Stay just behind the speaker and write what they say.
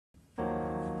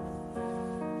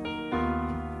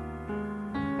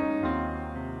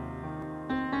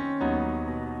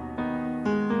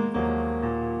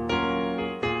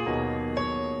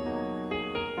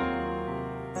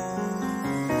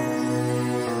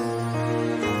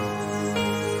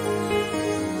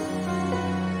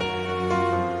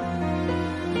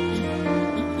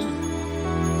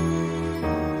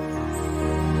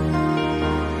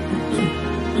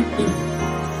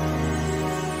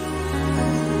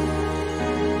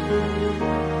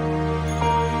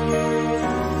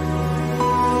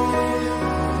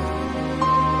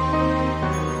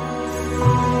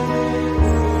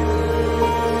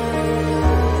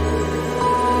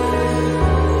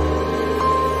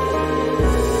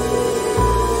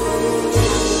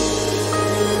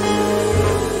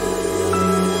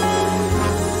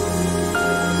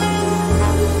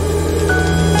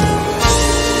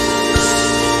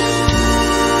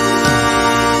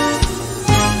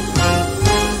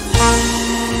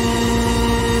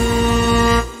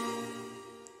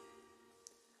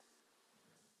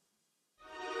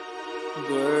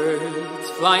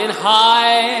flying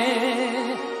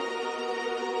high.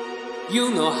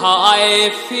 You know how I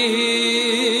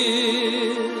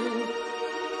feel.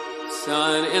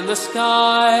 Sun in the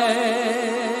sky.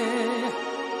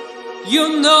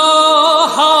 You know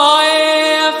how I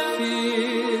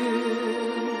feel.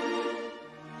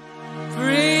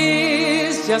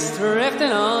 Breeze just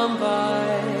drifting on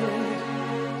by.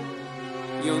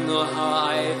 You know how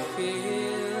I feel.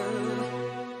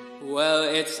 Well,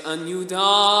 it's a new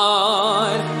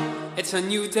dawn. It's a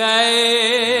new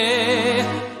day.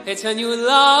 It's a new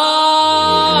life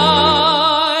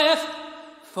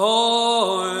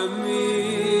for me.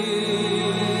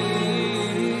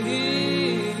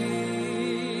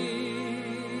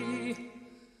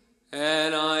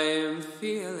 And I'm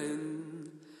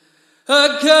feeling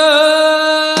good.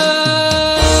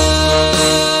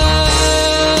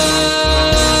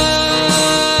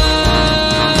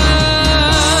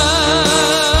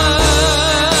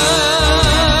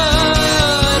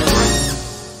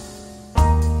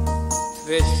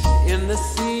 Fish in the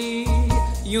sea,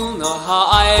 you know how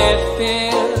I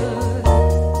feel.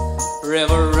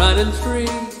 River running free,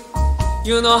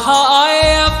 you know how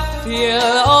I feel.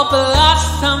 Oh,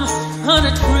 blossom on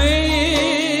a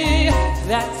tree,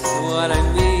 that's what I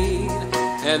mean.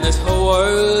 And this whole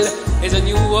world is a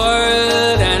new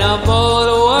world and a bold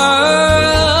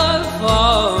world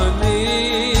for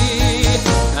me.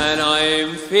 And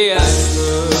I'm feeling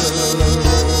good.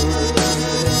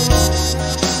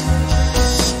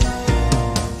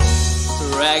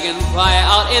 Dragonfly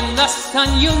out in the sun,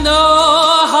 you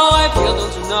know how I feel,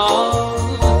 don't you know?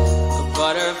 The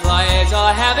butterflies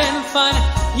are having fun,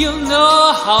 you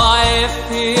know how I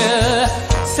feel.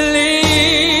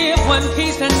 Sleep when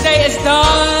peace and day is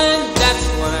done, that's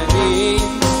what I mean.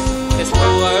 This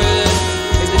whole world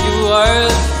is a new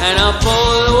world and a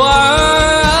bold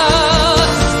world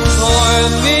for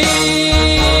me.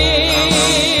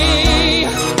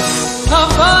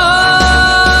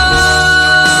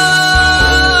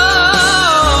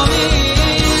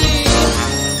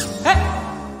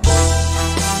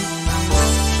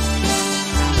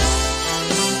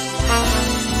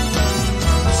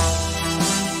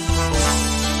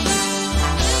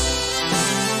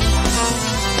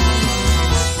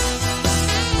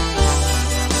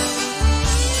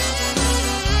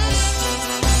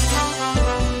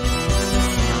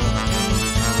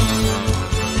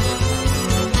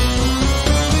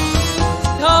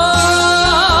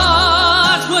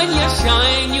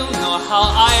 How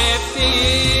I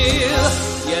feel,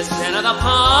 yes, another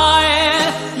pie,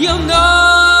 you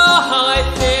know how I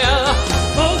feel.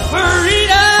 Oh,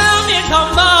 freedom is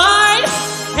all mine,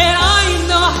 and I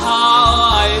know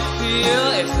how I feel.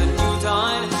 It's a new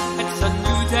dawn, it's a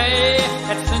new day,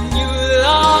 it's a new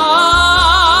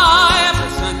life.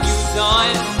 It's a new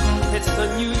dawn, it's a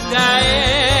new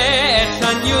day, it's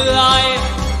a new life.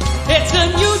 It's a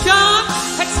new dawn,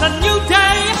 it's a new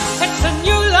day, it's a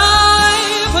new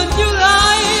life, a new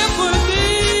life for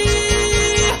me.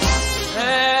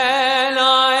 And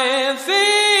I'm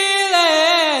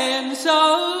feeling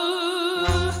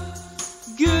so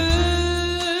good.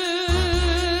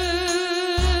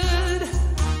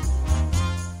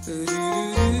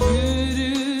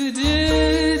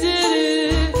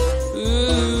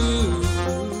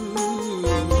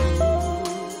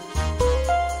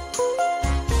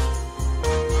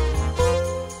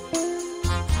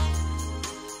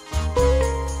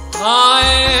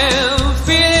 I'm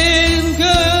feeling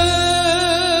good.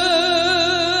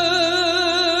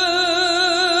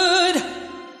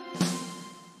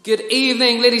 Good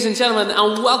evening, ladies and gentlemen,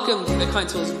 and welcome to the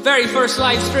Council's very first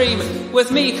live stream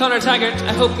with me, Conor Taggart.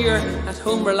 I hope you're at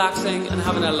home relaxing and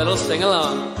having a little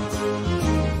sing-along.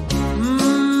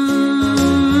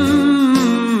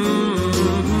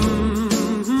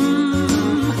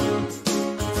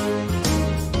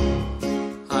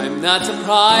 I'm not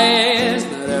surprised,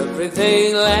 not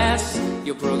everything lasts.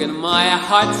 You've broken my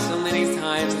heart so many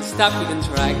times and stop keeping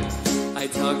track. I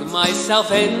talk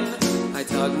myself in, I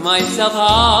talk myself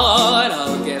out.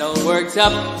 I'll get all worked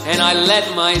up and I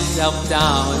let myself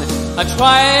down. I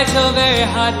tried so very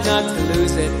hard not to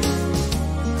lose it.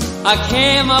 I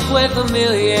came up with a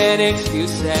million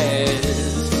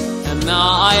excuses, and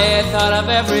now I thought of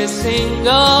every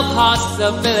single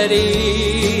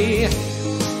possibility.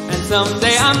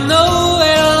 Someday I know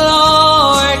it'll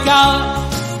all work out.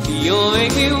 You'll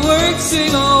make me work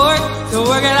to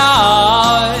work it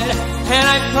out. And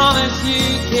I promise you,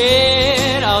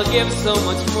 kid, I'll give so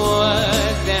much more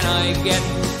than I get.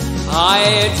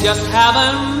 I just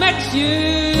haven't met you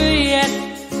yet.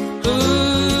 Ooh.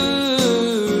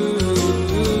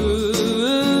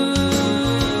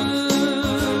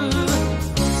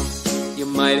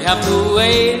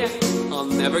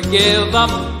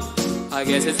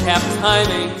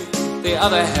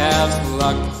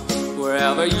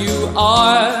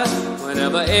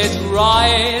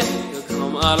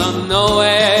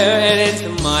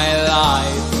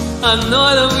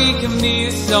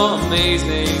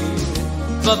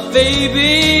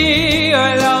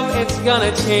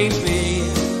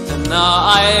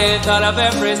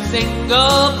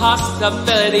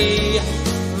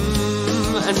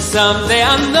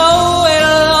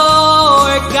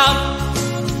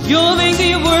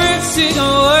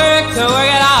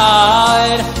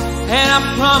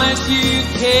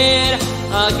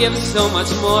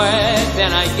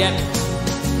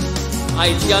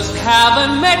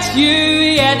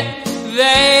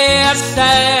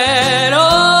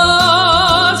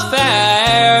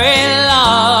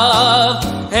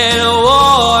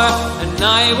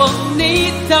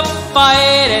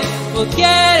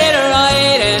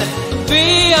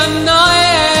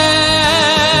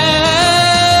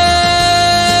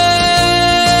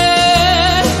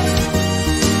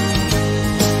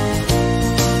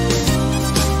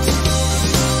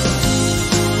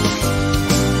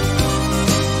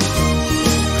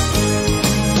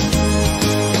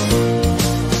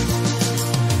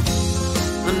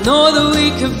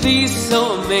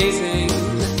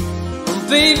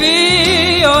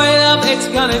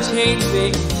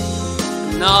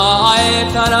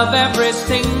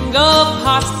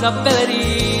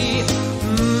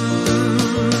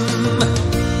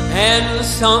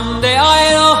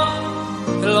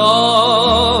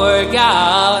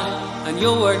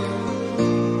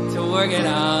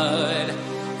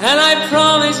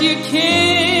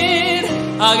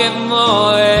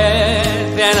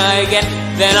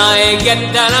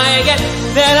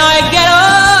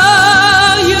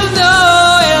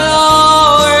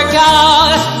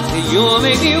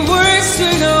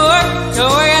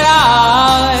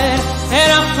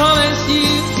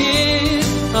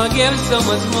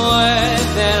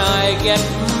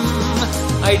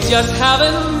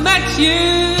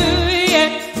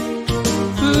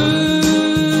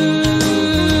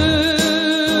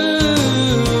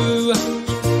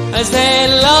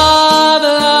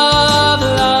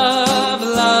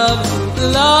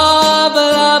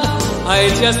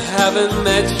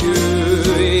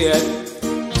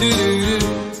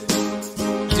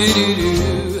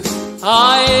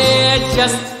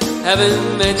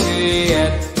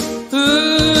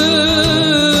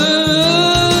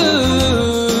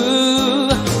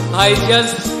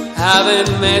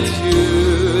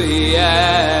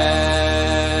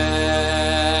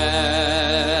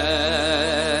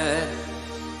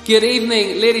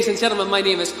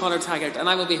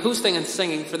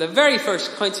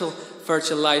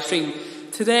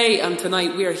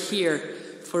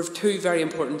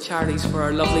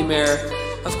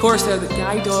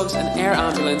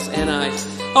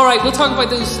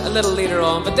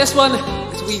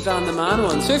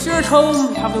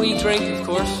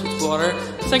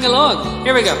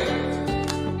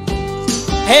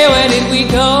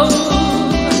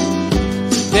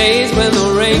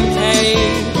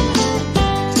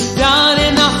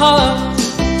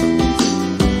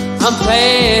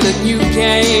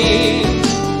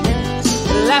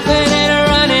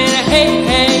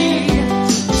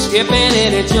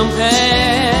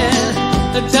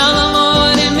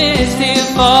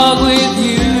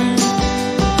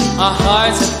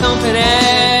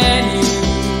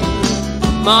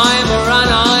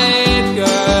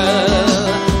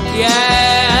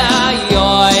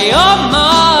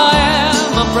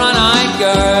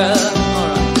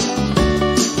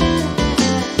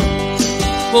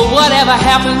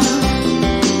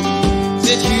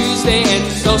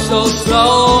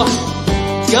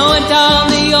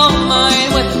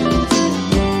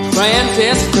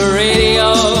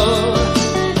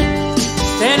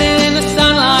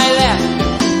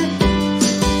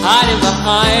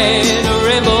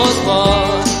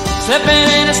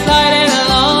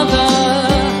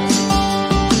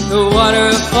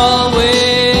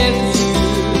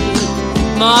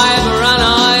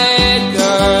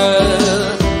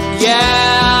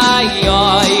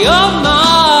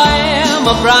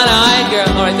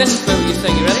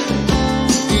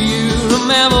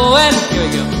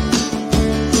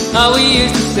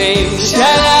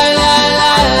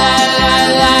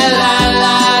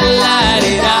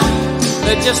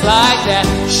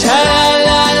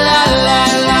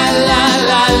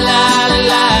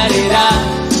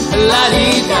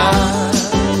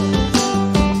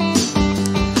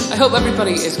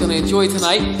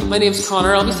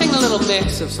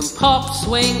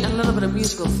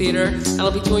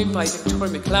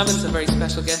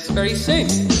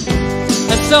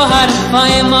 so hard to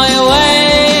find my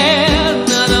way,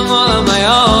 now I'm all on my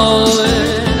own.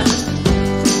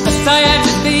 I saw you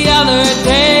just the other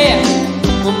day,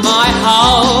 oh my,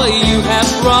 how you have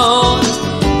grown.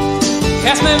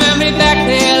 Cast my memory back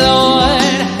there,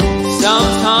 Lord.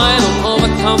 Sometime I'm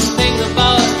overcome, think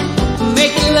about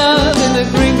making love in the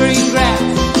green, green grass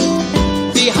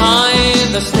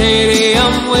behind the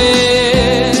stadium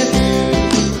with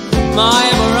my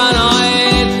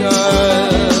brown-eyed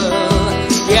girl.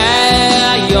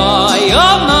 Yeah,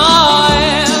 you're my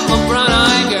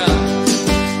brown-eyed girl.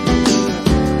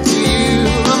 Do you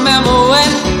remember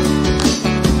when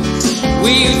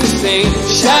we used to sing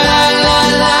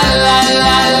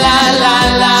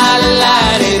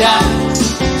sha-la-la-la-la-la-la-la-la-la-la-la-da,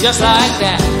 just like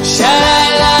that.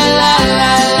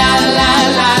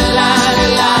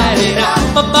 Sha-la-la-la-la-la-la-la-la-la-da,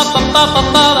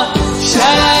 ba-ba-ba-ba-ba-ba,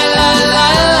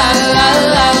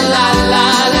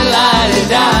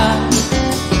 sha-la-la-la-la-la-la-la-la-la-da,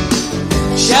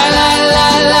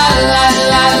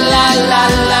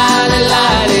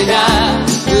 sha-la-la-la-la-la-la-la-la-la-da,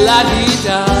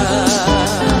 la-dee-da.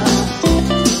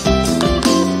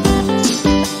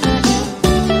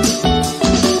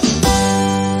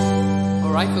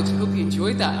 Alright folks, I hope you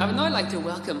enjoyed that. I would now like to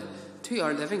welcome to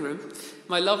our living room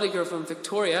my lovely girlfriend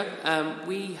Victoria.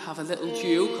 We have a little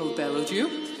duo called Bellow Duo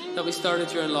that we started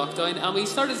during lockdown, and we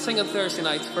started singing Thursday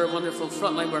nights for wonderful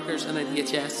frontline workers in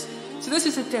NHS. So this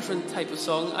is a different type of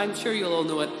song. I'm sure you'll all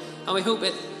know it, and we hope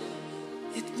it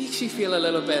makes you feel a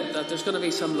little bit that there's going to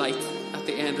be some light at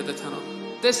the end of the tunnel.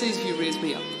 This is You Raise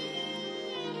Me Up.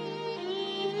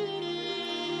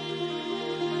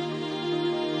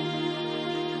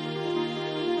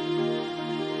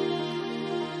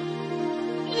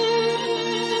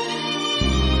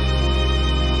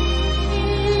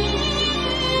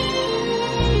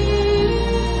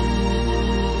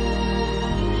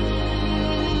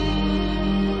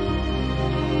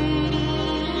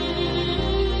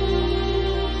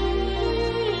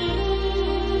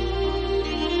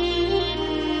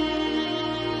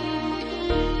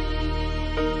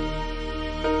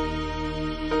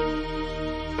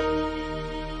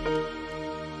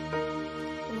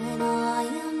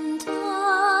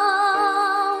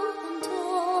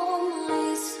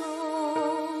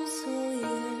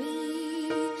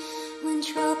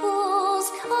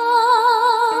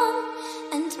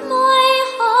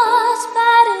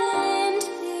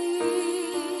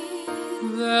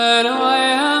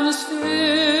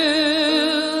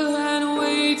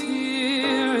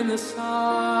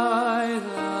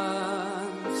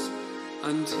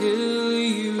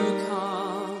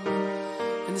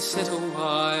 Say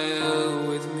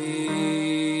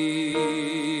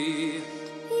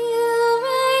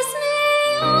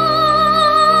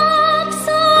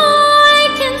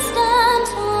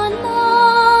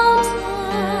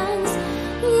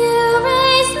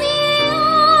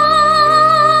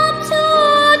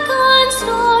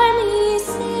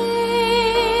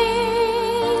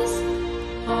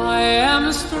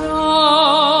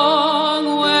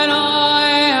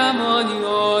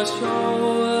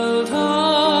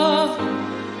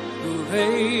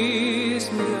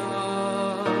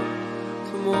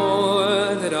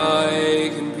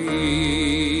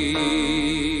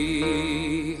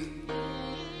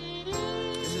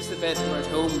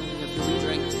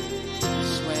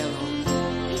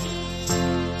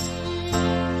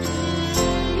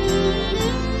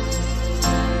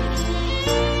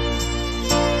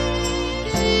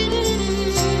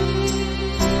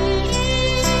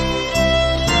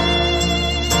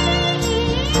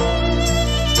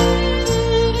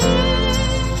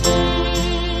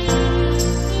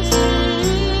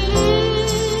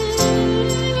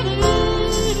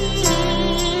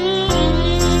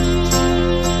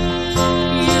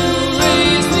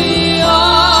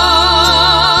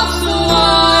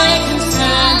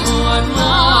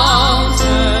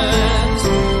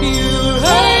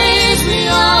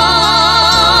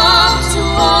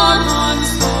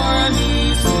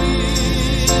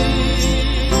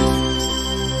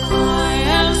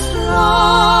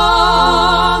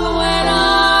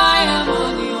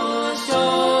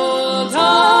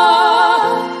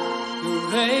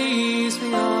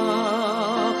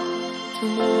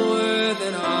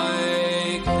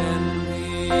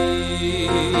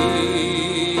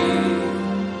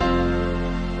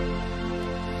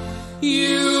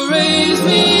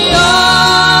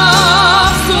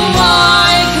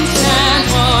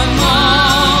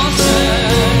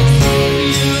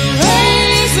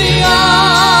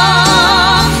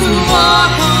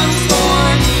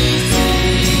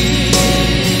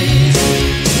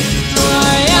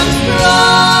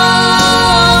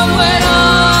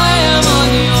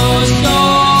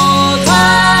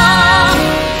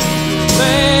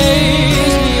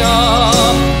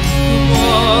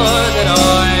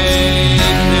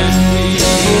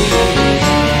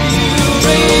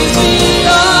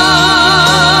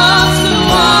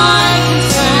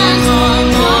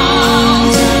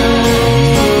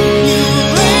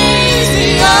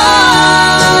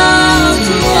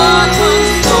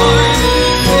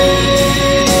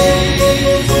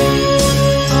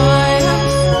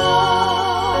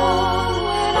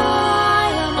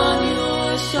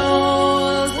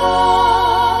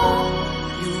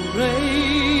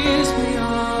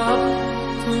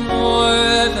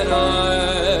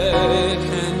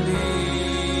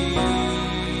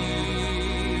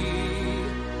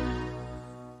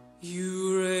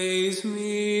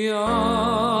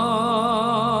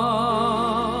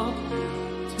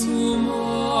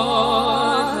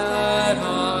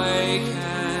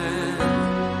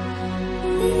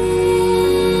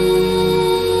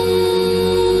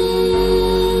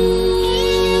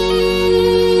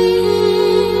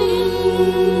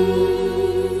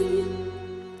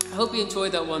hope you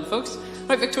enjoyed that one, folks.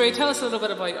 Right, Victoria, tell us a little bit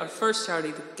about our first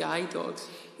charity, the Guide Dogs.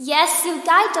 Yes, so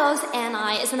Guide Dogs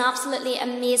NI is an absolutely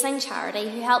amazing charity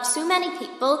who helps so many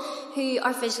people who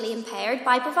are visually impaired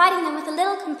by providing them with a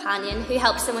little companion who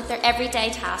helps them with their everyday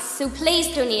tasks. So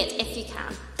please donate if you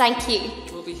can. Thank you.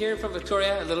 We'll be hearing from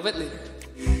Victoria a little bit later.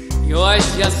 You're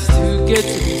just too good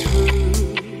to be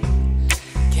true.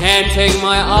 Can't take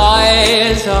my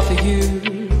eyes off of you.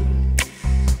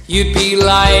 You'd be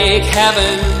like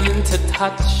heaven to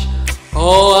touch.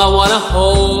 Oh, I wanna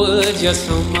hold you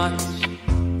so much.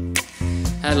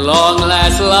 At long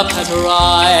last love has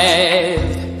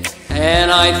arrived,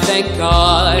 and I thank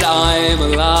God I'm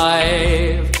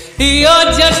alive.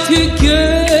 You're just too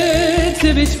good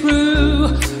to be true.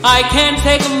 I can't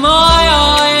take my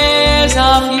eyes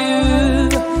off you.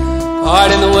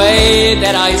 Pardon the way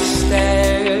that I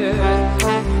stare,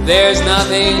 there's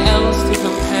nothing else to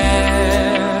compare.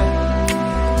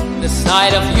 The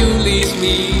sight of you leaves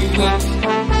me weak.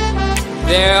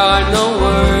 There are no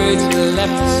words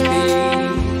left to speak.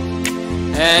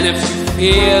 And if you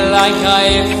feel like I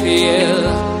feel,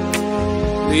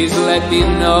 please let me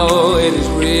know it is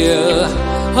real.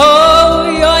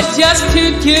 Oh, you're just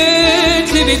too good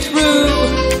to be true.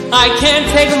 I can't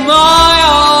take my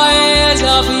eyes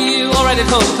off you. All right, at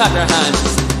home, clap your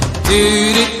hands. Do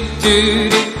do do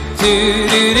do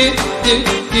do do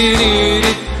do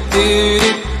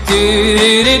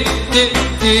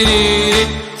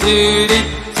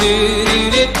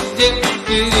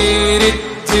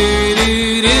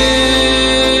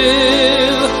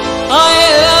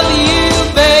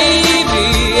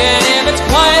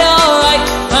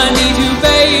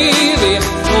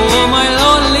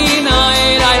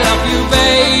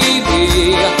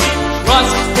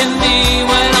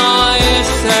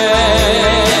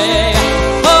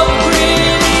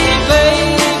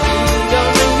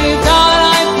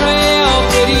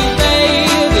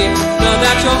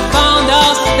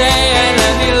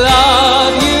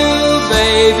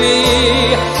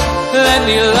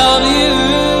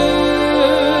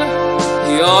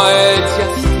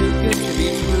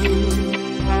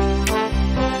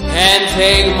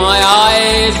take my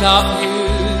eyes off you.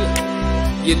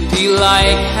 You'd be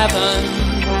like heaven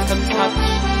to touch.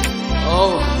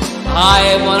 Oh,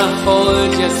 I wanna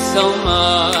hold you so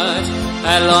much.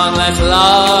 At long last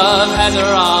love has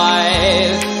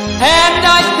arrived, and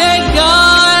I thank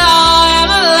God I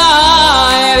am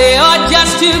alive. You're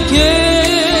just too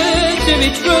good to be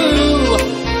true.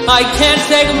 I can't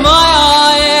take my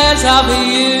eyes off of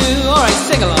you. Alright,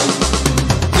 sing along.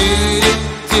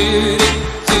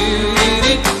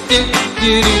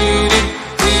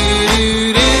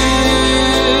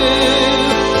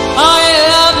 I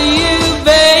love you,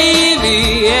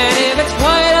 baby, and if it's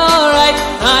quite alright,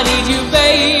 I need you,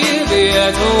 baby,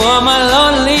 to warm my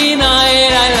lonely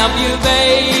night. I love you,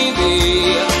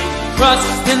 baby.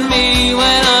 Trust in me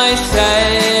when I say,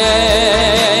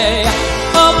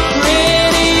 oh,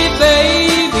 pretty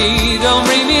baby, don't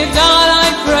bring me down, I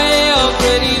pray. Oh,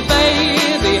 pretty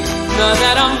baby, now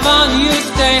that I'm found, you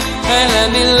stay and let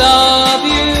me love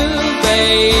you,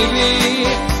 baby.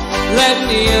 Let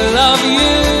me love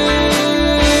you.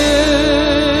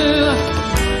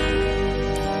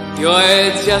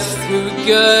 You're just too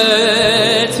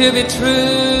good to be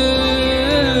true.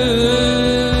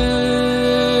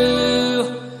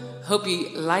 Hope you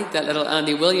like that little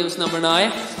Andy Williams number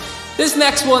now. This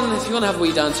next one, if you want to have a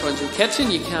wee dance around your kitchen,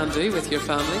 you can do with your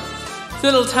family. It's a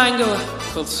little tango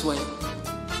called Sway.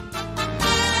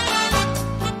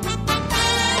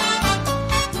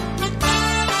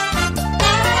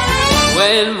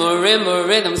 When marimba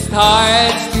rhythm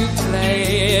starts to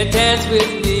play, dance with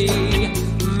me,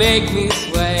 make me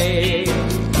sway.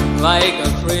 Like a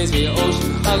crazy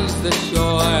ocean hugs the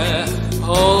shore,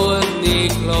 hold me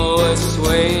close,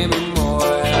 sway me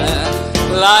more.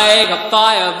 Like a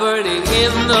fire burning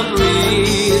in the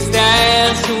breeze,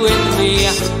 dance with me,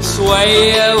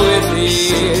 sway with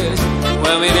ease.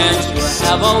 When we dance, you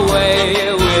have a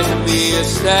way with me,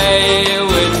 stay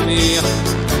with me,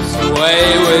 sway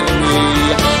with me.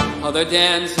 Other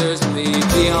dancers may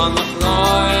be on the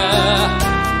floor,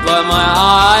 but my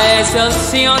eyes will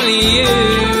see only you.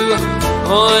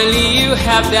 Only you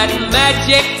have that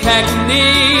magic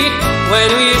technique. When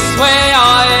we sway,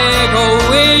 I go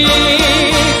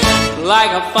weak.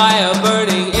 Like a fire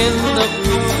burning in the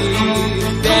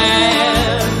breeze,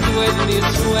 dance with me,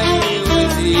 sway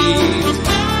with ease.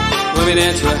 When we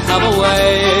dance, you'll have a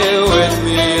way with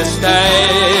me,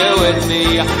 stay with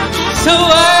me,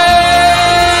 sway.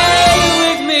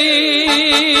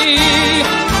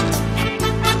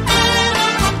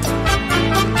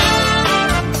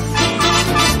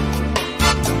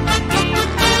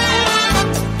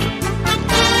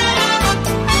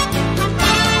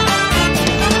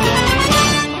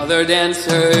 other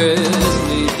dancers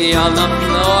meet me on the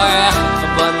floor,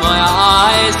 but my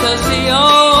eyes still see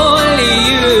only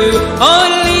you.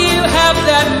 Only you have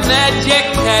that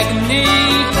magic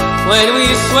technique. When we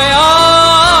sway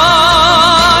on,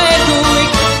 we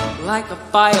like a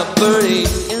fire burning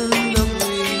in the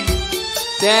breeze.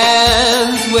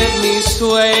 Dance with me,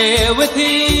 sway with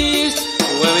ease.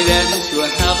 When we dance, you'll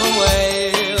have a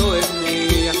way with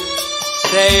me.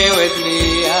 Stay with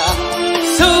me,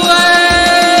 sway.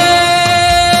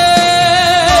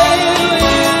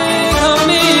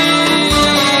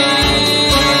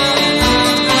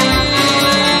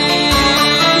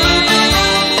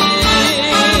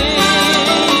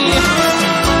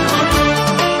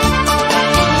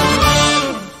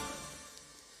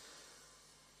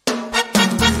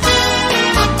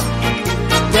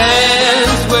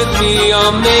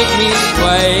 Or make me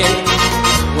sway.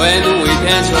 When we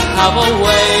dance, you'll have a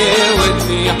way with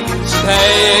me.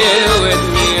 Stay with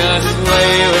me,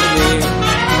 sway with me.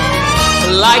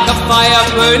 Like a fire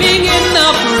burning in the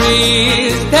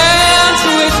breeze. Dance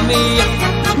with me,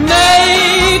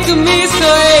 make me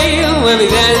sway. When we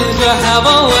dance, you'll have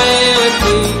a way with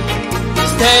me.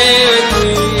 Stay with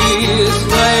me,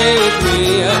 sway with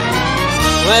me.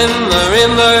 When the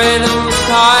marimba rhythm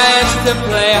starts to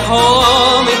play,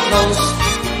 hold me close,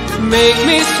 make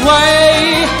me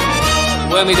sway.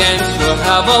 When we dance, you'll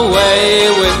have a way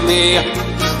with me.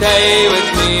 Stay with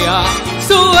me,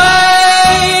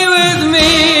 sway with me.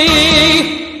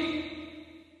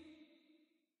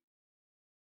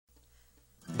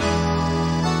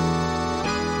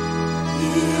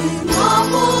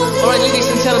 Alright, ladies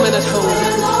and gentlemen at home,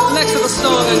 the next little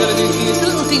song I'm going to do to you is a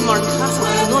little Dean Martin classic.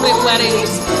 Normally at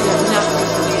weddings,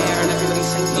 napkins in the air and everybody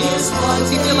sings along.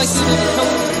 So you feel like you do the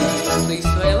home, please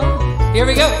play along. Here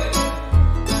we go.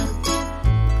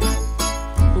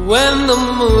 When the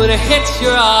moon hits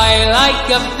your eye like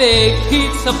a big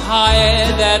pizza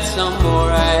pie, that's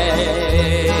amore.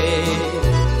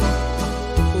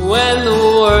 When the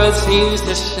world seems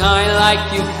to shine like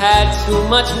you've had too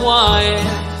much wine,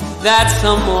 that's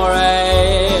amore.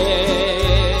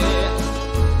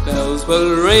 Bells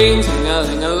will ring,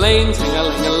 ting-a-ling-a-ling,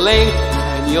 ting-a-ling-a-ling,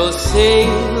 and you'll sing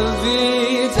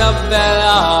Vita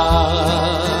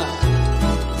Bella.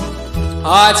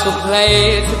 Hearts will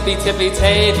play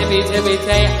tippy-tippy-tay,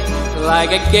 tippy-tippy-tay,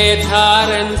 like a guitar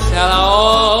and cello.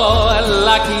 Oh,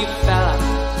 lucky fella.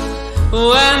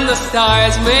 When the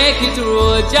stars make you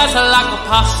drool, just like a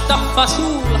pasta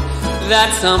fasul,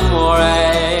 that's amore.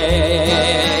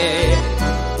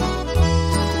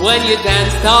 When you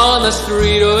dance down the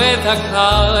street with a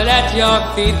cloud at your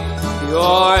feet,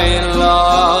 you're in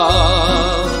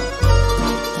love.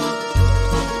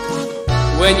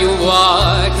 When you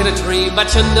walk in a dream,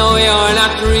 but you know you're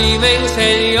not dreaming,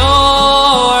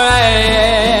 Signore.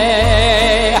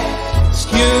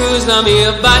 Excuse me,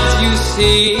 but you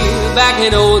see, back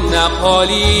in old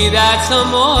Napoli, that's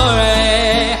amore.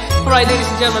 Alright, ladies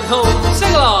and gentlemen, home,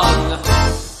 sing along.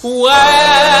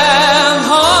 When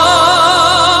home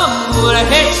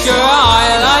hits your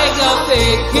eye like a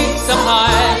big pizza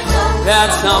pie,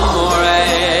 that's amore.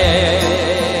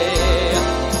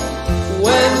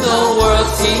 When the world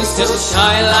seems to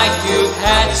shine like you've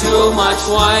had too much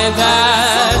wine,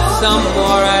 that's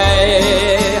amore.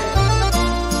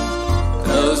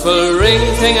 Bells will ring,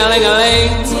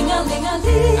 ting-a-ling-a-ling,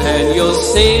 and you'll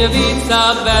sing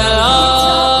Vita Bella.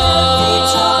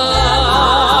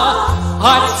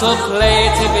 Hearts will play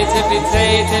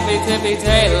tippy-tippy-tay,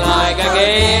 tippy-tippy-tay, like a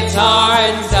guitar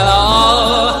and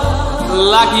cello.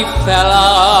 Lucky fella.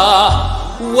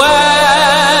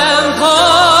 When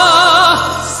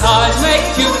stars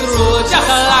make you through, just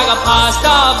like a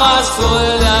pasta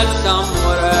fasul, that's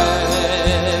amore.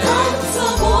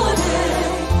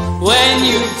 When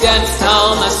you dance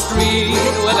down the street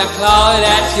with a cloud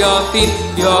at your feet,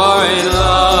 you're in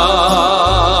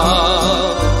love.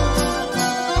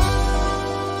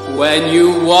 When you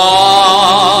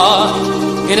walk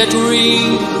in a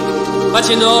dream, but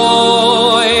you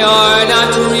know you're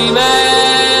not dreaming,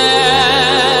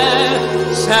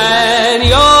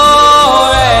 Signore.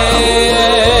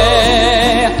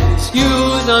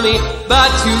 Excuse me,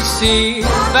 but you see,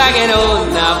 back in old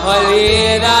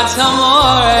Napoli, that's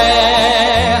amore.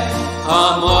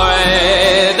 Amore,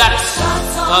 that's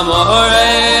amore.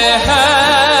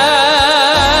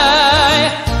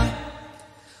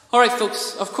 Alright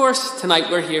folks, of course tonight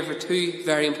we're here for two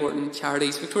very important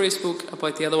charities. Victoria spoke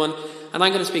about the other one, and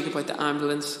I'm going to speak about the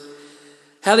ambulance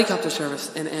helicopter service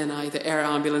in NI, the air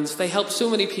ambulance. They help so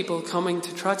many people coming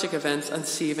to tragic events and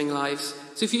saving lives.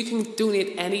 So if you can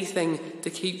donate anything to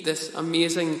keep this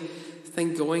amazing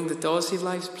thing going that does save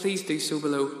lives, please do so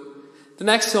below. The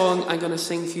next song I'm going to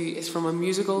sing for you is from a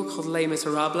musical called Les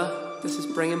Miserables. This is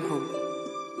Bring Him Home.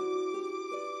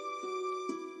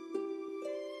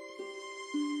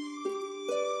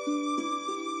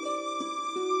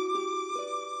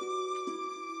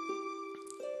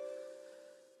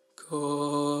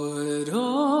 God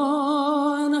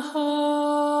on high,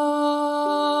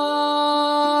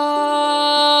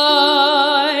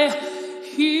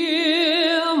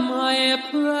 hear my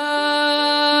prayer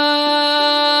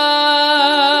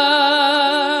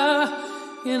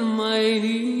in my need.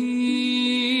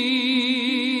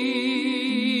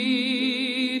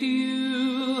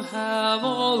 You have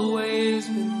always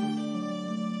been.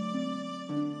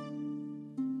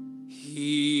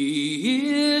 He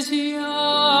is young,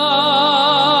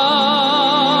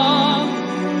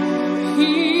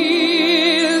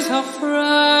 he is afraid.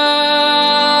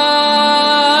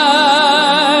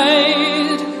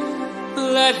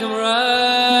 Let him rest,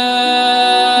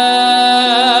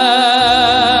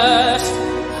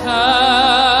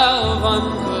 heaven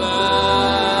blessed.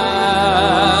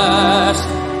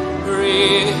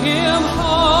 Bring him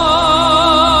home,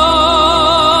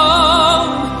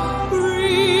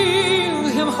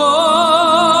 bring him home,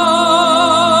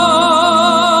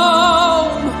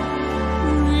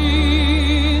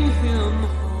 bring him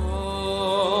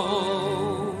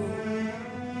home.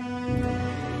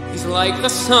 He's like the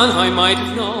son I might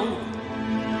have known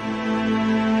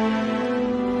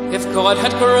if God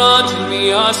had granted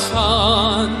me a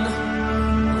son.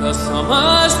 The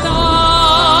summers die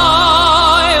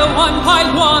one by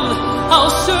one, how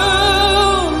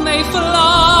soon they fly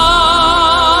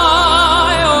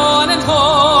on and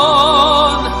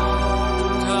on.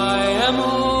 And I am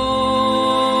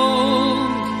old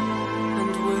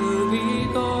and will be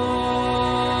gone.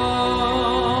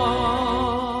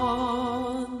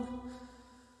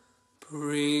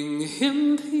 Bring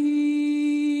him peace,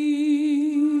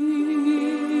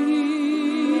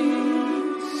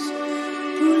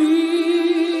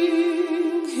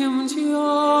 bring him joy.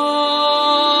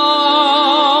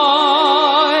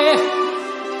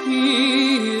 He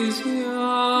is young,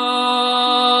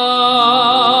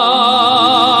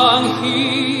 he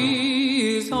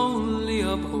is only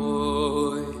a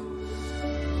boy.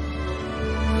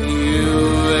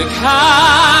 You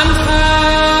can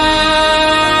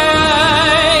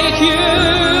take, you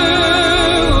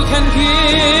can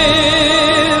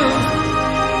give.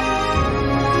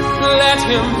 Let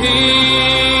him be,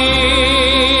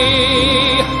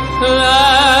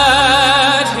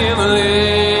 let him live.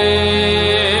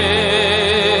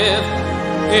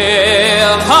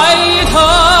 If I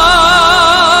die,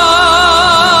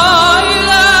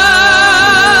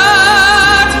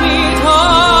 let me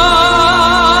die.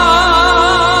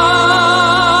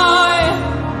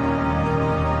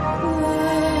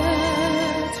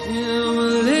 Let him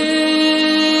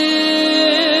live.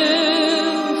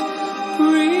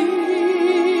 Bring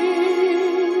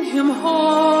him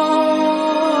home.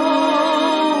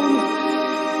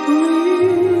 Bring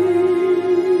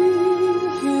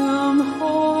him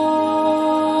home.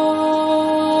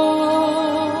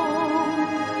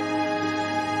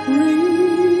 Bring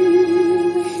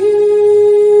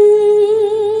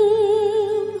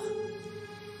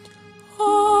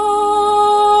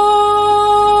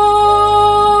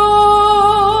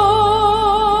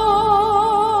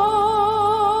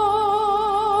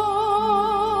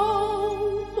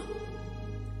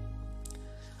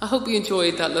I hope you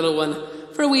enjoyed that little one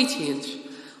for a wee change.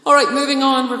 Alright, moving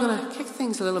on, we're going to kick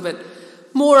things a little bit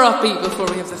more upbeat before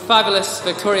we have the fabulous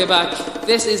Victoria back.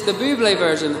 This is the Buble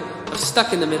version of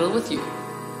Stuck in the Middle with You.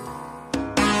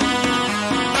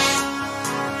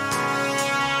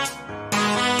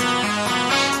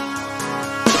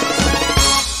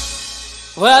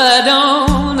 Well, I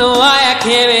don't know why I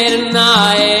came here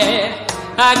tonight.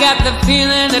 I got the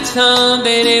feeling that something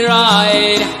ain't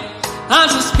right. I'm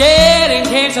so scared in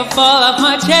case I fall off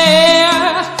my chair,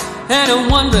 and I'm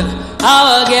wondering how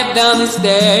I'll get down the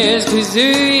stairs. 'Cause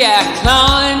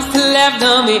clowns to the left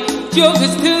of me,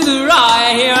 jokers to the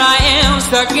right. Here I am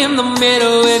stuck in the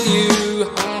middle with you.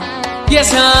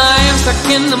 Yes, I am stuck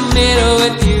in the middle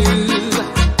with you,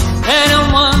 and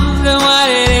I wonder what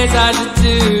it is I should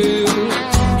do.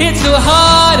 It's so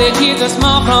hard to keep the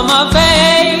smile from my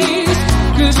face.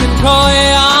 Lose control,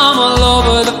 I'm all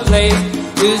over the place.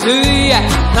 'Cause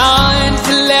clowns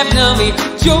to the left of me,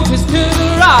 jokers to the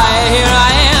right. Here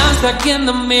I am stuck in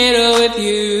the middle with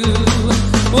you.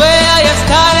 Well, you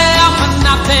started off with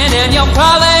nothing, and you're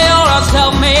probably a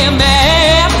self-made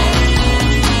man.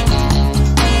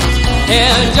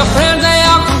 And your friends, they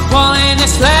all come falling, they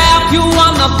slap you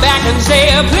on the back and say,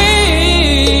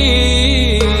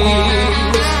 please,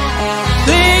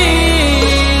 please.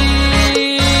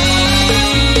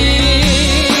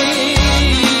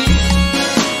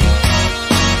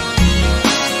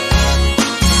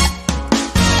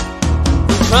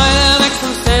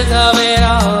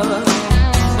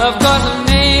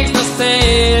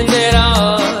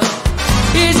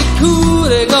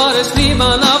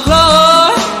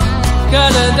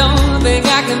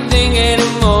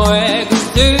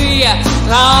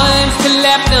 clowns to the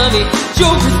left of me,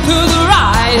 jokers to the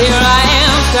right. Here I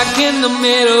am, stuck in the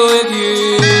middle with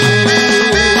you.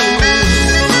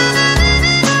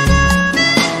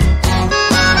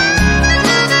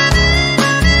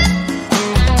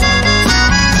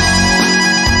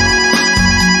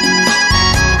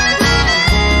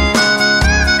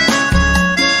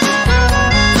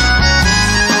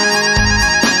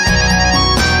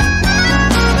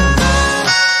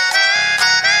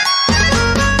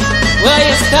 Well,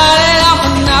 you started off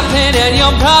with nothing, and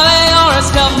you're probably gonna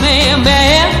stuff me,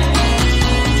 man.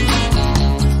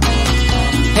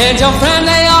 And your friend,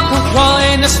 they all come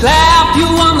crawling to slap you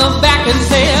on the back and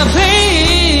say,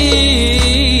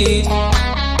 please,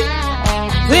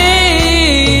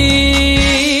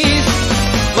 please.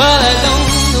 Well, I don't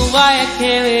know why I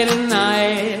came here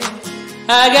tonight. I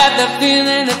got the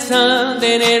feeling that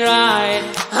something ain't right.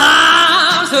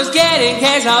 I'm so scared in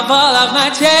case I fall off my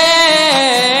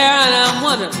chair, and I'm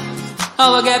wondering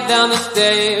how I'll get down the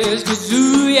stairs. 'Cause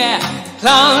ooh yeah,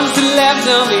 clowns to the left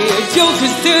of me,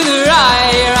 jokers to the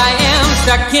right. Here I am,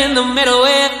 stuck in the middle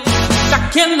with,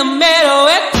 stuck in the middle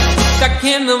with, stuck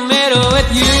in the middle with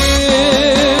you.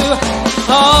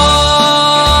 Oh,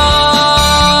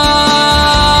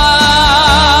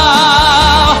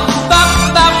 ba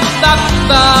ba ba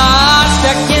ba,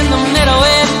 stuck in the middle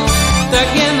with,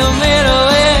 stuck in the middle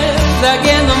with, stuck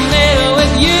in the middle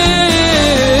with you.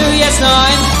 Yes,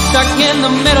 I'm stuck in the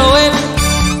middle with,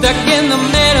 stuck in the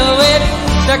middle with,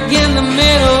 stuck in the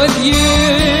middle with you.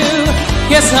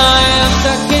 Yes, I am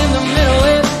stuck in the middle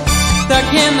with, stuck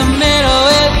in the middle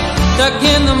with, stuck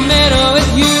in the middle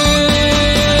with you.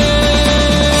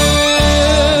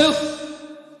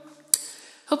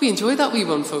 Hope you enjoyed that wee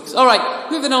one, folks. All right,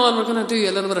 moving on, we're going to do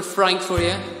a little bit of Frank for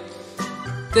you.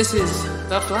 This is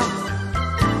The Flight.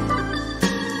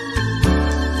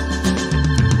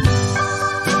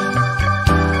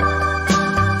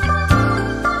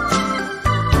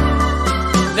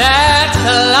 That's a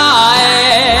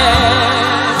lie.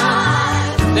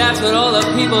 That's what all the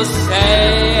people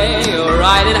say. You're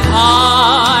riding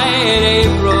high in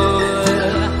April,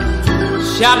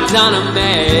 shopped on a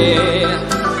May.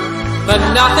 But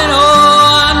nothing,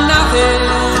 oh,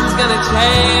 nothing's gonna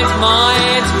change my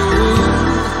tune.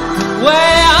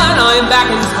 When I'm back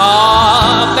in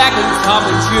top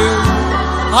in June,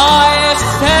 I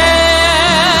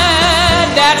said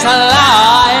that's a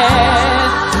lie.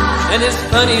 And as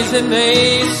funny as it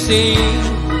may seem,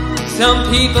 some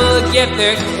people get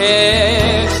their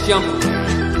kicks jumping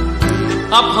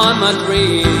upon my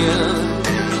dream.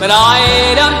 But I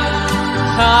don't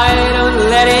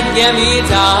let it get me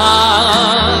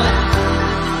down.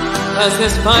 'Cause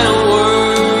this final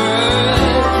word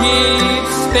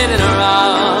keeps spinning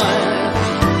around.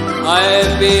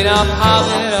 I've been a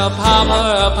poet, a pauper,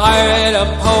 a pirate, a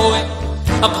poet,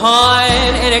 a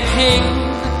pawn and a king.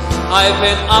 I've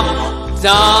been up,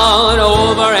 down,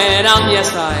 over and out.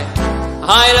 Yes, I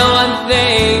know one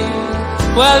thing.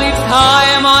 Well, each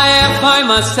time I find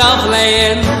myself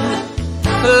laying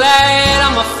flat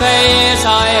on my face, I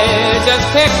just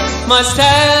pick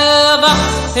myself up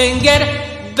and get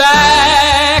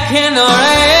back in the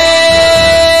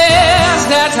race.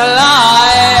 That's a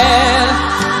lie,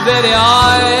 baby, I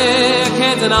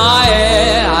can't deny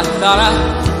it. I thought I'd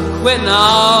quit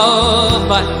now,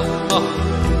 but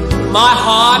my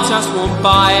heart just won't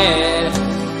buy it.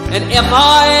 And if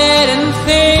I didn't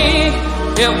think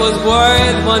it was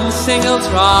worth one single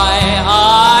try,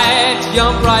 I'd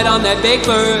jump right on that big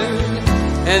bird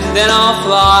and then I'll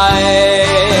fly.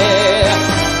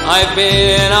 I've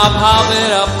been a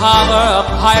puppet, a pauper, a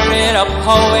pirate, a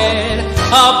poet,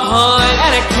 a pawn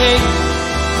and a king.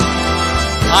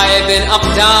 I've been up,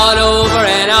 down, over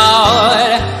and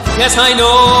out. Yes, I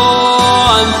know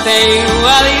one thing.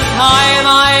 Well, each time I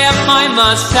find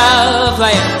myself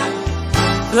laying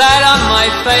flat on my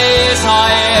face, I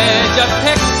just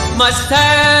pick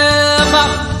myself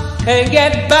up and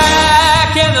get back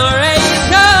in the race.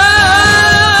 Oh,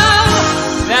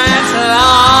 that's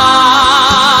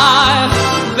life,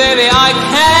 baby, I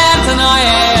can't deny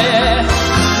it.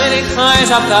 Many times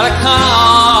I've got to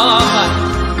come,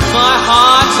 my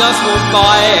heart just won't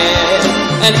buy it.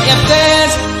 And if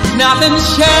there's nothing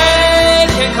shade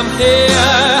can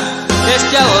compare, it's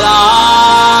July.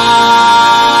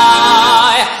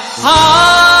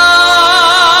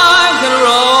 I'm gonna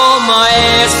roll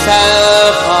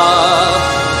myself up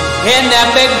in that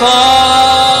big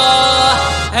ball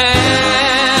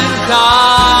and die.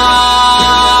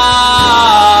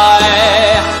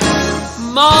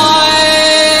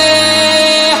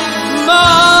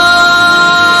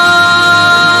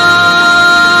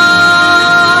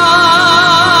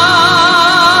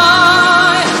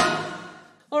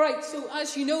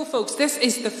 as you know, folks, this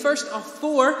is the first of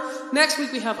 4. Next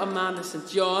week we have Amanda St.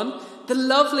 John, the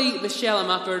lovely Michelle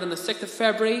Amappert on the 6th of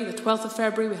February. The 12th of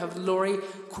February we have Laurie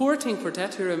Courting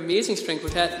Quartet, who are an amazing string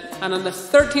quartet. And on the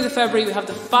 13th of February we have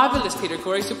the fabulous Peter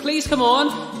Corey. So please come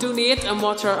on, donate and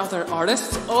watch our other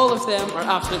artists. All of them are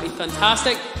absolutely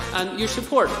fantastic, and your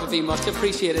support would be much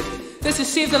appreciated. This is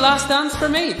Save the Last Dance for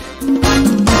me.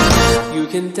 You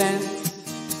can dance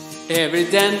every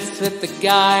dance with the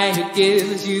guy who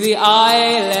gives you the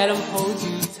eye, let him hold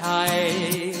you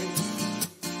tight.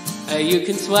 You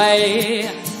can sway,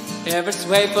 every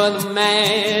sway for the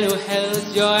man who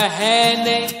held your hand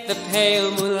beneath the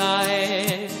pale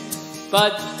moonlight.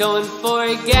 But don't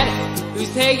forget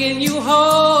who's taking you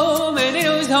home and in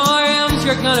whose arms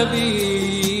you're gonna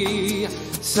be.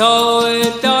 So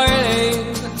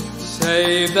darling,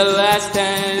 save the last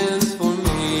dance for me.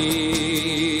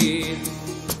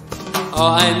 Oh,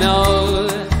 I know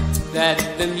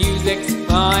that the music's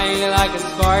fine like a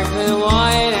sparkling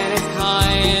wine, and it's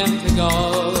time to go.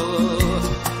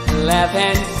 Laugh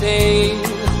and sing,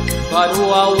 but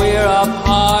while we're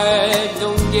apart,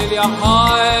 don't give your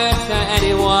heart to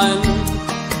anyone.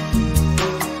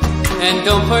 And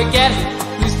don't forget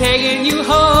who's taking you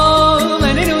home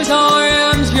and in whose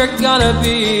arms you're gonna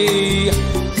be.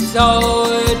 So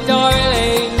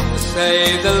darling,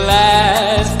 save the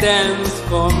last dance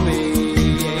for me.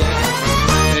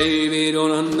 Baby,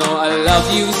 don't know I love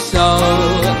you so.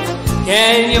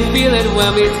 Can you feel it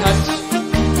when we touch?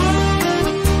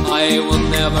 I will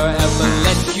never ever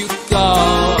let you go.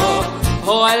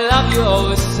 Oh, I love you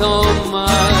oh so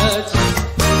much.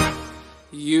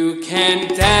 You can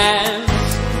dance,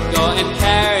 go and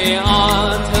carry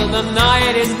on till the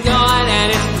night is gone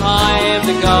and it's time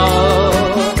to go.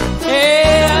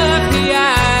 If he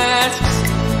asks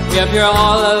if you're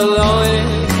all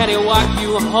alone, can he walk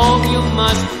you home? You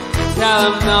must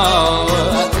tell him no.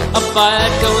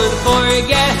 But don't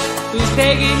forget who's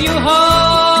taking you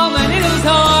home and in whose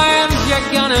arms you're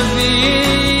gonna be.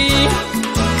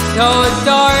 So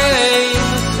darling,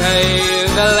 save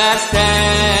the last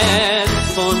dance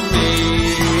for me.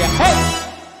 Hey!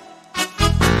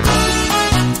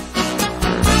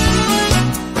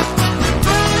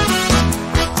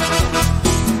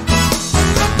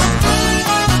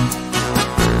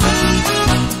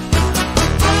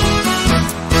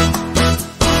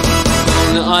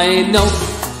 I know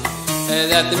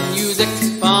that the music's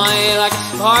fine like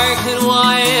sparkling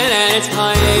wine, and it's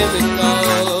time to go.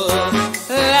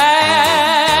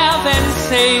 Laugh and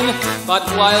sing, but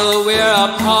while we're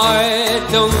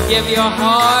apart, don't give your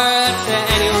heart to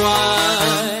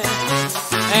anyone.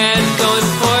 And don't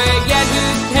forget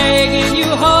who's taking you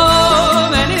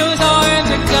home and in whose arms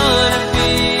you're gonna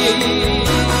be.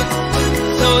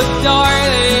 So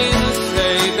darling,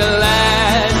 save the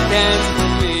last dance for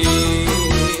me.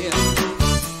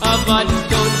 But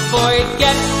don't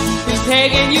forget who's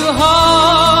taking you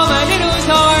home and in whose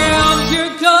arms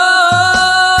you're gonna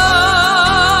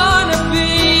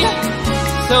be.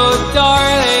 So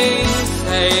darling,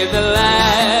 save the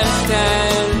last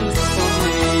dance for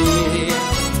me.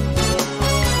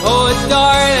 Oh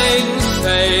darling,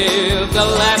 save the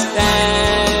last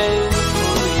dance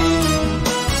for me.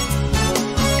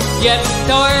 Yes,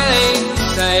 darling,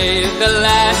 save the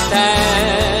last dance.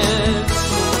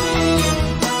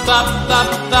 But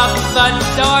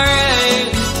darling,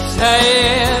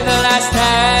 save the last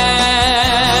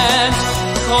dance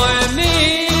for me.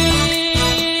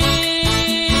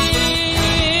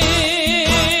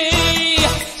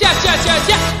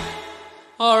 Yeah.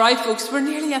 Alright folks, we're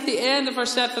nearly at the end of our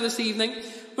set for this evening.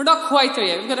 We're not quite there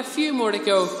yet, we've got a few more to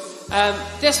go.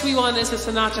 This wee one is a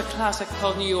Sinatra classic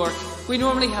called New York. We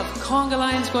normally have conga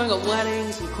lines going at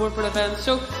weddings and corporate events,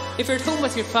 so if you're at home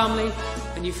with your family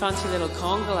and you fancy a little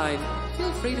conga line,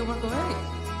 feel free to work away.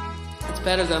 It's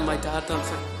better than my dad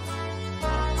dancing.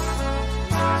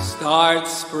 Start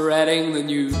spreading the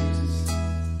news.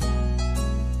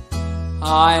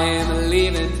 I'm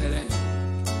leaving today.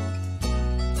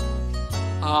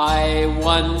 I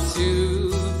want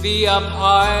to be a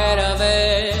part of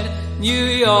it. New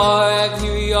York,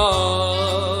 New York.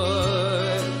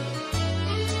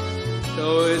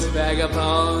 Those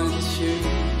vagabond shoes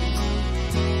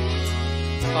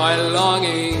are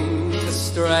longing to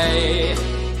stray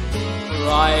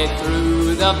right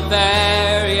through the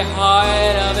very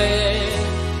heart of it.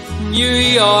 New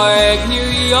York, New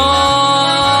York.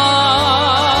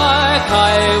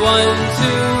 I want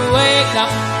to wake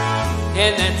up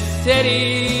in that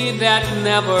city that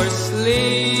never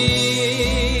sleeps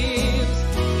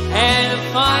and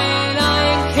find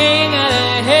I'm king of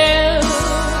the hill,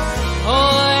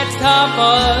 oh, at top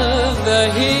of the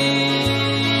heap.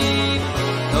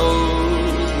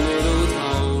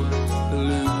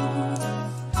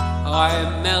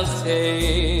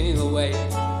 melting away.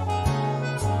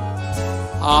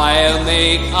 I'll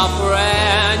make a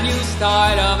brand new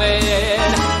start of it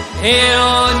in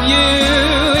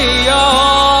New York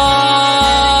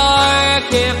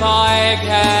if I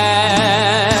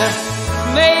can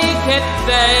make it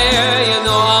there. You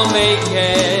know I'll make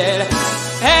it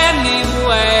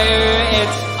anywhere.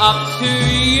 It's up to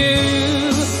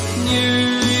you,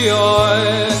 New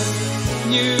York,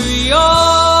 New York.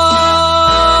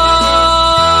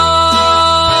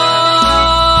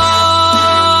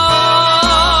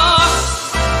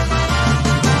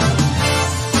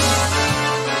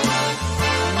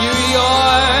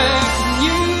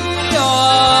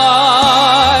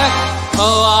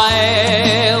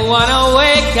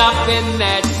 In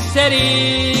that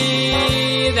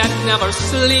city that never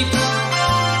sleeps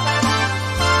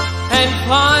and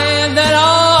find that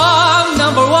I'm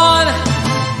number one,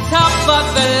 top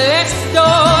of the list,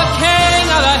 oh, king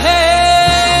of the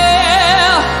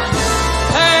hill,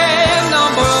 hey,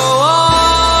 number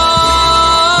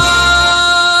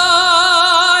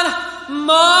one,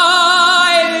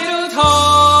 my little Tom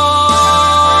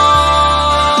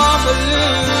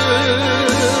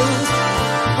Blues.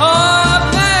 Oh,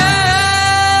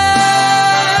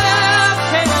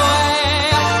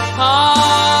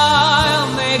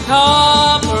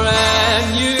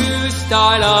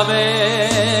 start of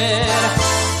it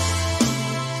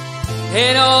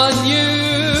in old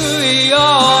New York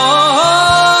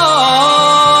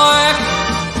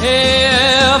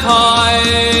if I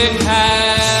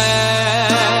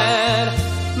can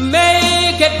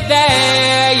make it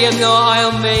there. You know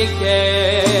I'll make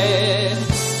it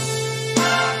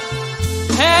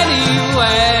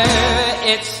anywhere.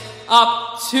 It's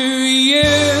up to you,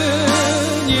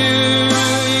 New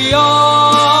York.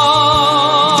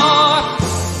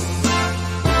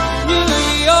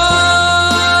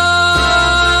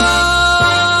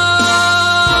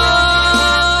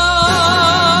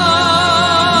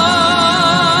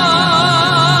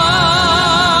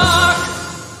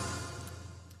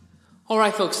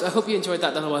 Alright folks, I hope you enjoyed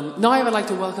that little one. Now I would like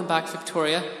to welcome back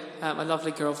Victoria, my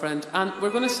lovely girlfriend, and we're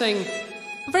going to sing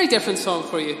a very different song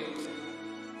for you.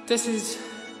 This is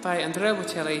by Andrea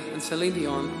Bocelli and Celine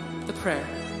Dion, The Prayer.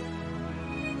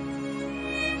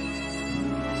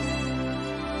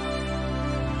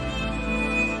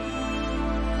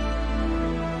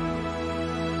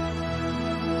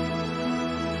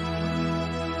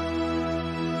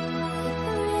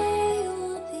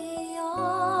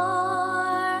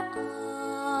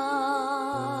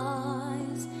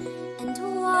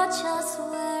 Just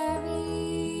where we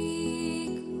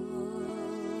go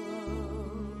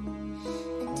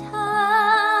and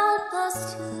help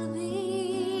us to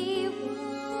be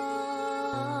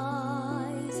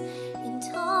wise in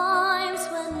times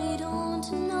when we don't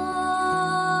know.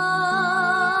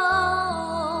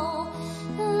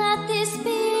 Let this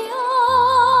be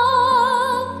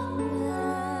our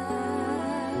prayer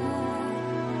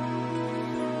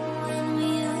when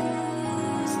we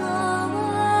lose our way.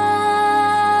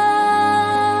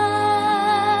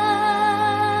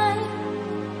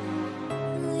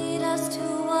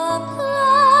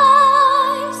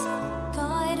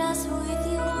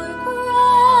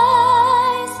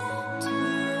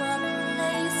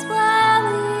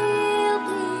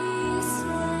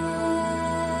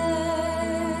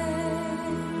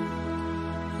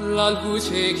 La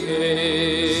luce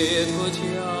che tu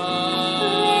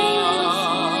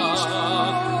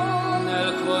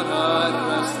nel cuore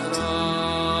resterà,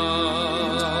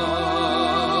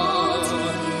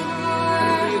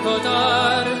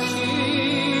 ricordarci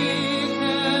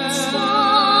che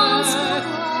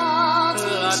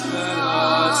la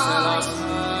terra se la sai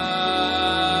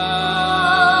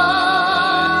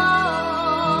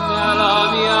nella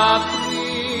mia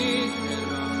vita.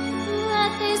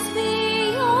 Let this be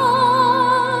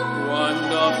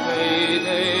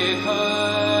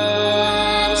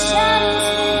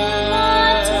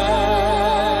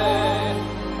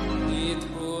need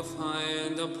to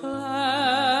find a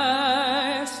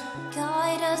place.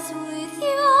 Guide us with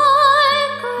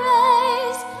your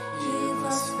grace. Give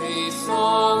us faith so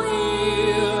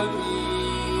we'll be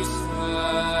saved.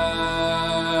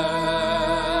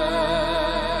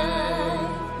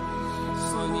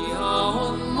 Sogniamo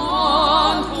un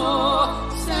mondo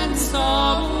senza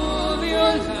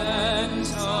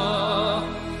violenza,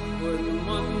 un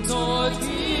mondo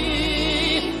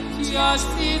di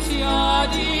giustizia,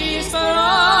 di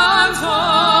speranza.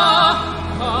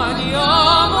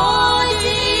 Amiamo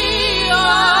Dio,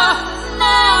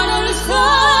 ma nel cuore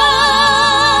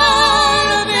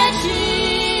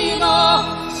vicino,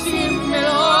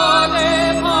 simbolo di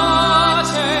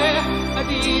pace,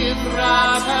 di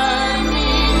fratellanza.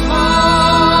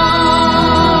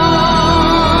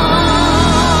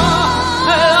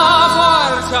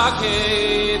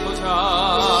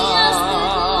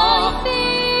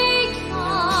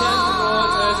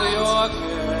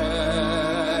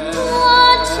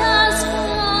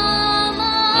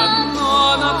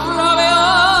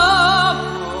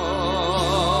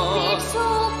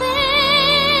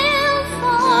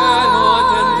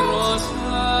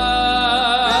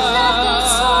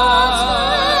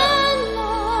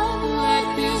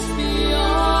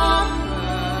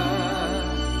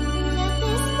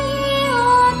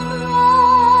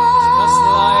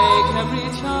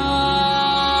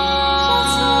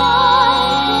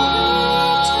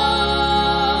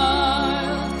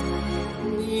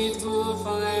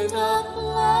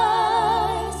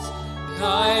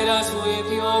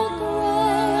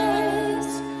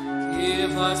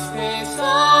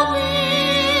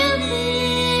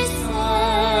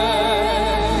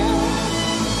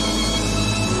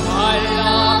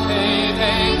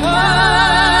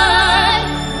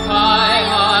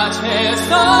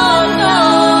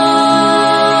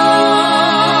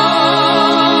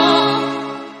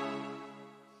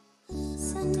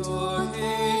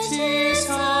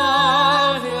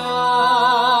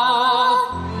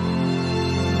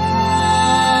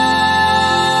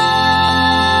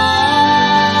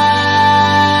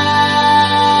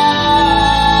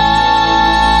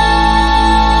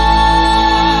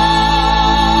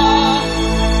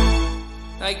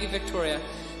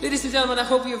 Ladies and gentlemen, I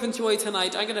hope you've enjoyed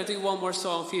tonight. I'm going to do one more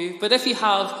song for you, but if you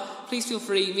have, please feel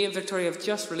free. Me and Victoria have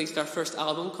just released our first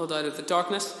album called Out of the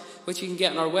Darkness, which you can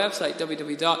get on our website,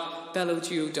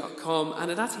 www.belloduo.com,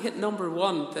 and it actually hit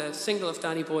 #1, the single of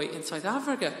Danny Boy in South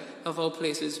Africa, of all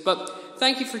places. But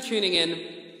thank you for tuning in.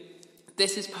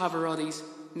 This is Pavarotti's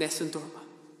Nessun Dorma.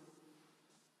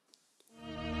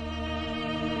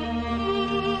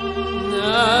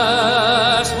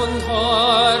 Nessun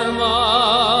Dorma.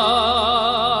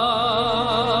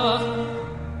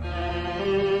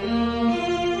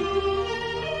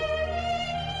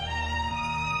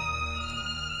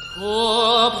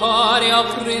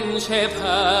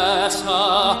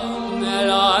 Principessa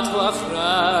nella tua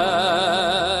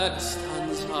fredda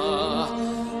stanza,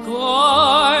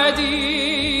 guardi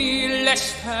le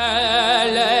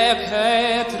stelle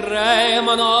che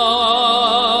tremano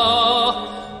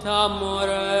d'amore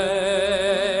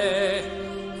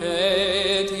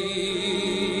e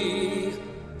di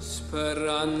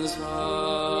speranza,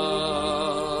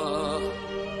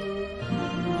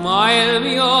 ma il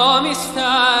mio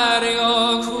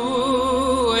misterio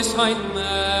in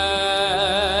me,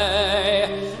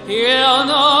 il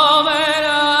nome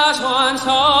la sua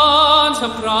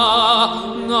saprà,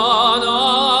 no,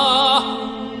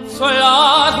 no,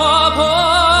 sulla tua bocca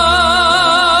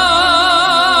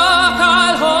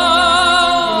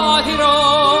lo dirò,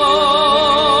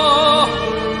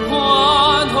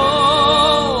 quando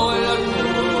la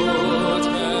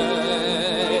luce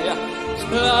ed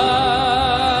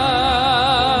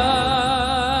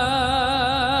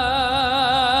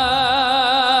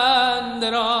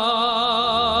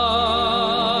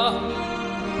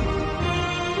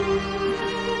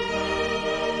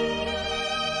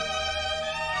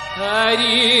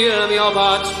il mio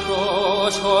bacio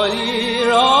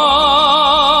scioglierà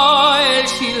il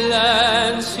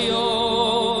silenzio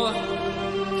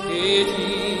che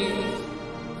ti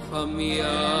fa mia.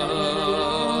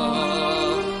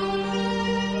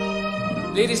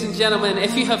 Ladies and gentlemen,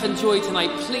 if you have enjoyed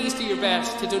tonight, please do your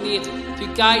best to donate to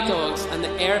Guide Dogs and the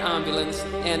Air Ambulance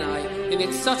NI. It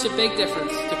makes such a big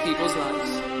difference to people's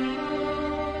lives.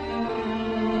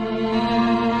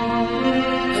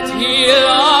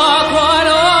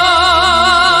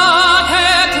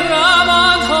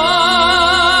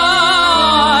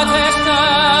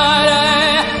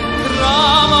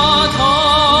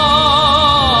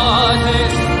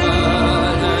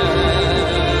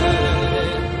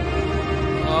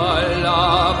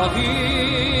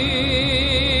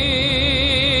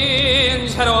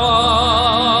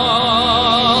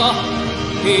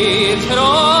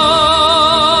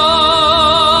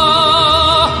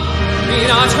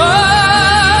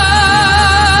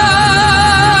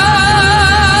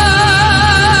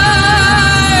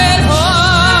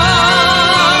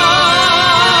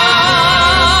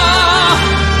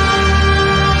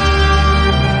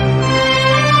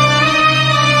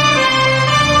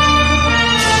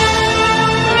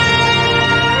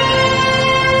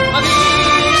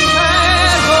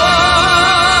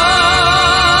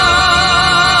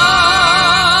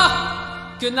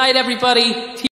 Good night, everybody.